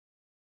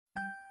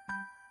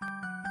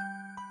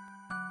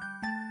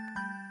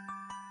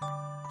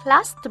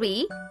Class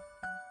 3,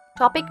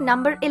 Topic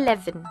number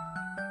 11.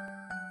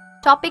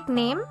 Topic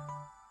name: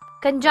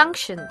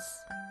 Conjunctions.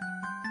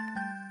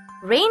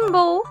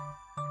 Rainbow.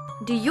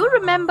 Do you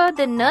remember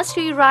the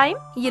nursery rhyme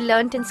you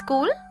learnt in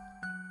school?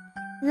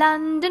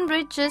 London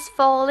Bridge is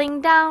falling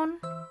down.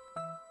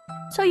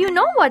 So you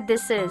know what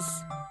this is?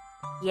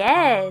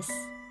 Yes,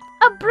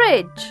 a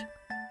bridge.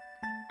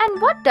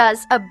 And what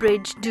does a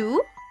bridge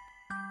do?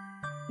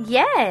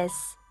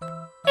 Yes,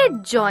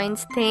 it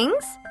joins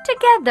things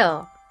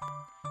together.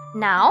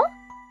 Now,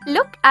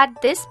 look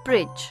at this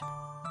bridge.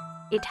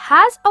 It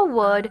has a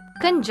word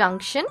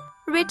conjunction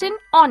written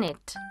on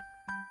it.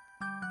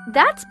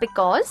 That's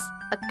because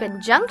a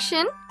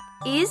conjunction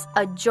is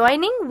a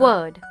joining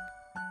word.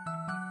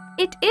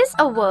 It is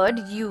a word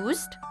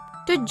used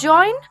to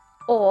join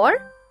or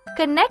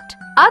connect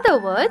other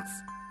words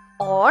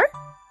or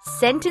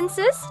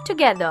sentences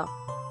together.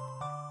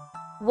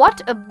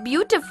 What a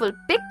beautiful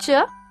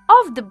picture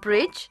of the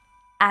bridge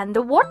and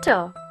the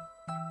water.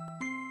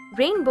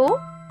 Rainbow,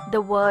 the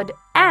word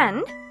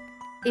 "and"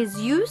 is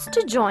used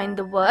to join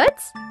the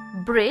words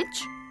bridge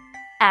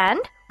and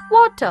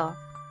water.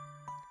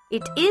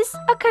 It is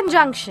a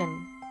conjunction.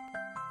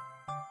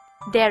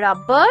 There are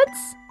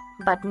birds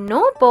but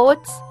no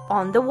boats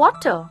on the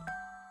water.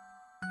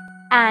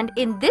 And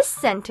in this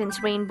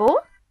sentence, Rainbow,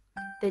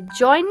 the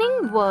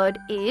joining word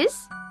is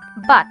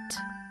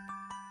but.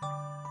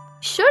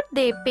 Should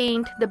they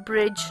paint the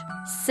bridge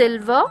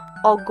silver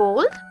or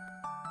gold?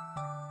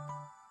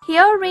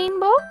 Here,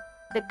 Rainbow,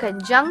 the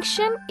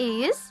conjunction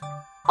is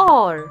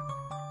or.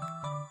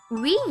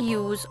 We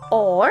use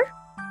or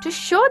to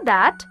show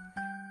that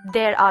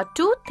there are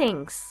two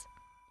things,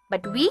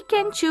 but we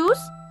can choose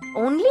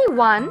only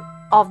one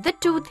of the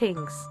two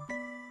things.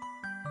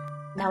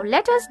 Now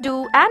let us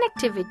do an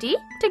activity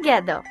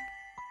together.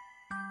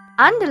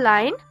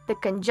 Underline the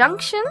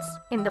conjunctions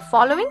in the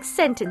following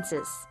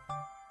sentences.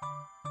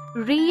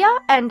 Ria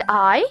and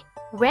I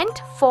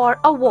went for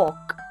a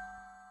walk.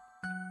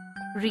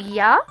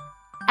 Ria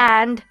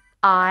and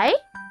I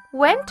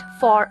went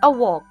for a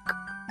walk.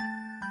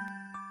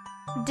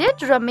 Did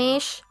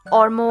Ramesh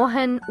or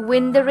Mohan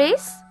win the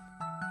race?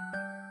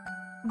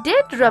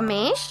 Did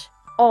Ramesh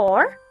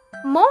or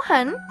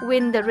Mohan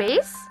win the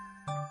race?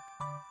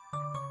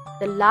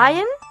 The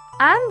lion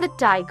and the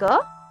tiger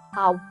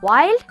are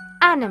wild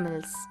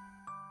animals.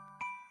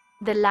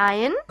 The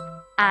lion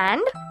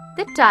and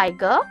the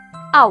tiger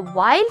are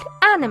wild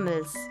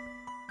animals.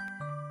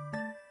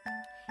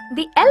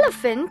 The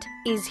elephant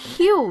is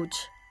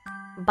huge,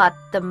 but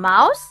the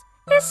mouse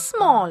is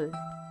small.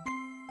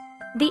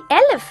 The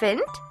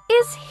elephant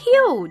is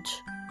huge,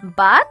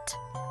 but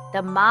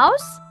the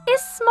mouse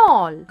is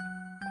small.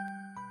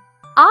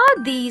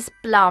 Are these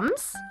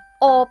plums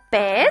or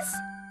pears?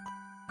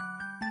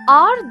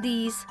 Are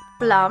these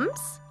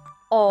plums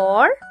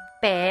or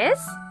pears?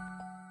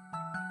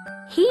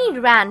 He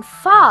ran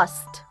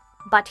fast,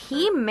 but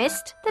he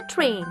missed the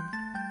train.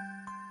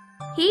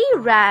 He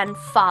ran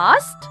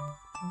fast,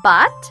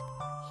 but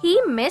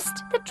he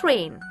missed the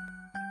train.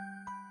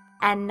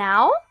 And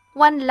now,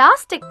 one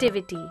last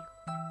activity.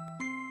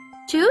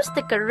 Choose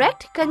the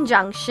correct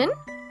conjunction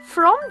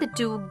from the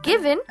two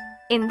given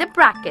in the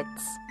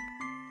brackets.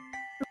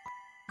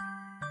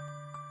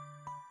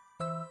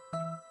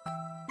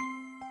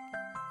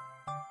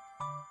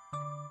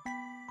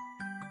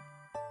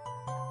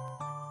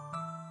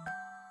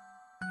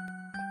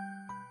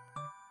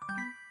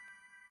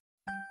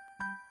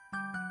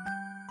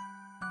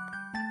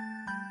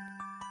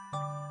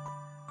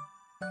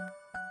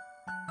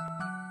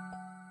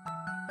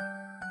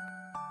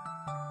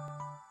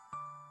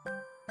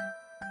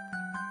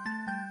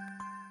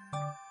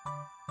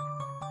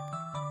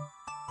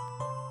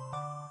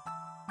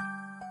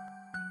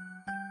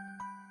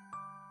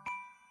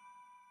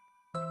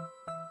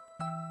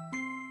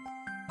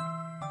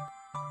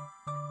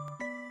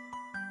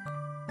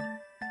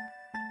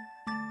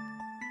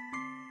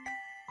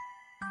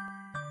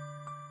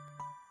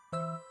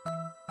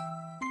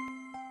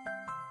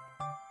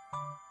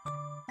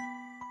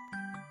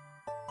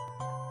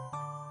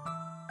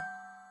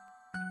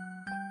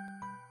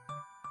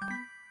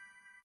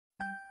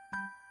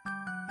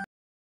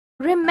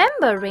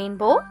 Remember,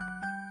 Rainbow,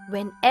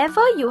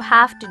 whenever you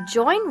have to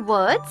join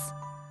words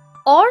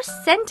or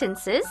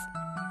sentences,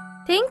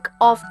 think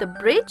of the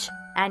bridge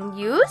and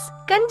use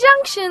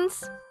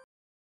conjunctions.